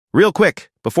Real quick,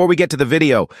 before we get to the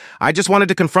video, I just wanted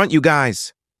to confront you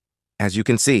guys. As you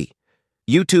can see,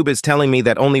 YouTube is telling me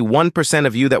that only 1%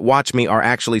 of you that watch me are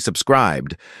actually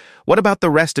subscribed. What about the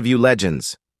rest of you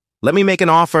legends? Let me make an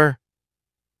offer.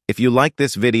 If you like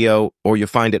this video, or you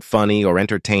find it funny or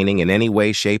entertaining in any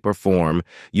way, shape, or form,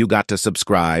 you got to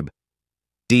subscribe.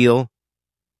 Deal?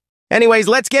 Anyways,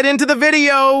 let's get into the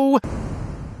video!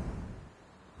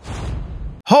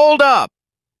 Hold up!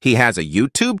 He has a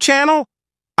YouTube channel?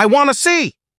 I want to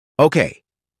see! Okay,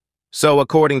 so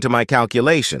according to my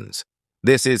calculations,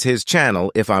 this is his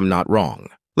channel if I'm not wrong.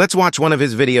 Let's watch one of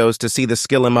his videos to see the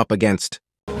skill him up against.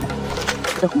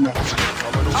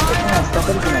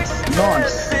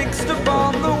 Fixed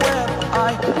upon the web,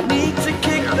 I need to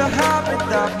kick the habit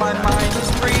that my mind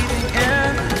is breathing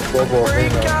in.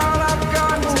 Break out, I've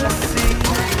got to see.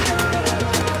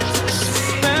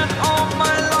 Spent all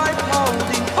my life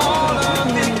holding all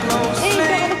of it closely.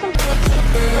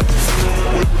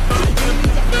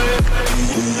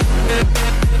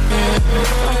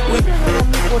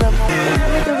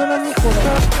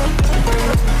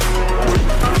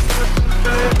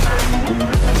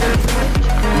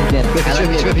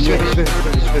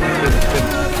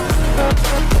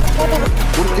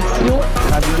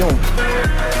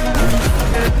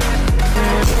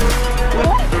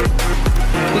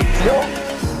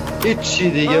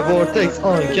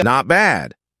 Not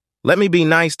bad. Let me be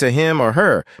nice to him or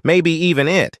her, maybe even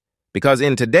it, because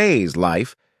in today's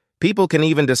life, people can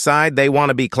even decide they want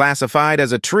to be classified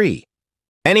as a tree.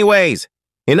 Anyways,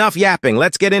 enough yapping.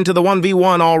 Let's get into the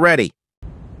 1v1 already.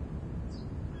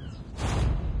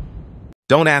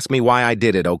 Don't ask me why I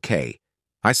did it, okay?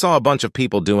 I saw a bunch of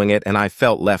people doing it and I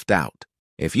felt left out.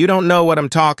 If you don't know what I'm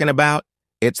talking about,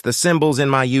 it's the symbols in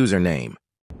my username.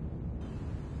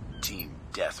 Team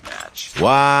Deathmatch.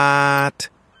 What?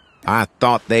 I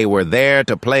thought they were there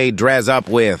to play dress up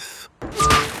with.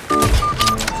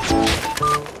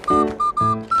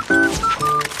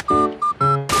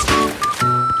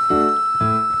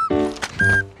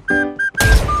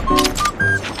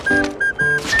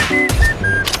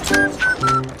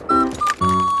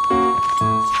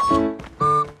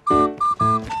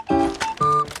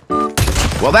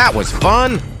 Well, that was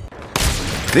fun.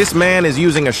 This man is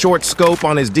using a short scope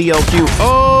on his DLQ.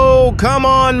 Oh, come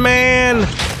on, man.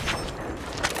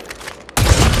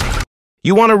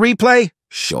 You want a replay?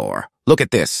 Sure. Look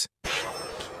at this.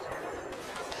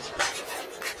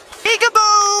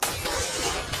 Peekaboo!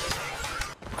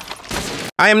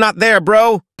 I am not there,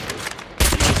 bro.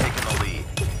 Taking the lead.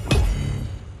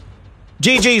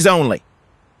 GG's only.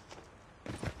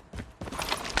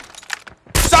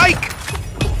 Psych!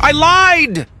 I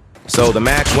lied! So the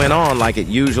match went on like it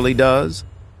usually does.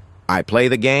 I play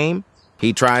the game.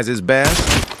 He tries his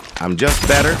best. I'm just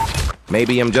better.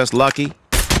 Maybe I'm just lucky.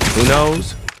 Who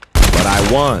knows? But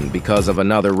I won because of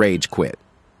another rage quit.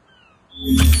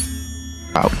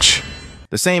 Ouch.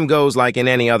 The same goes like in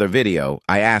any other video.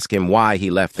 I ask him why he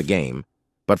left the game.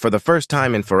 But for the first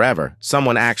time in forever,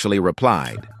 someone actually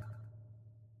replied.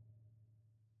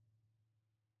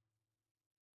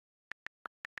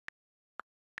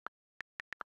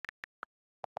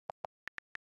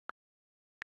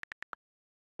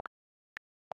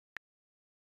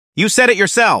 You said it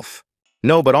yourself.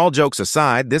 No, but all jokes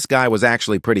aside, this guy was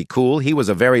actually pretty cool. He was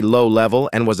a very low level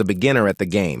and was a beginner at the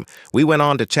game. We went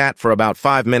on to chat for about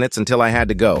 5 minutes until I had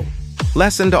to go.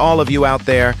 Lesson to all of you out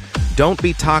there, don't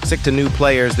be toxic to new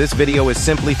players. This video is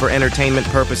simply for entertainment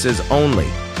purposes only.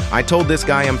 I told this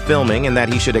guy I'm filming and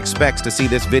that he should expect to see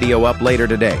this video up later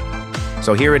today.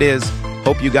 So here it is.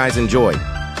 Hope you guys enjoyed.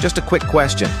 Just a quick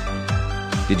question.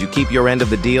 Did you keep your end of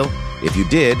the deal? If you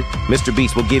did, Mr.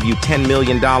 Beast will give you $10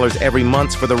 million every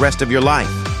month for the rest of your life.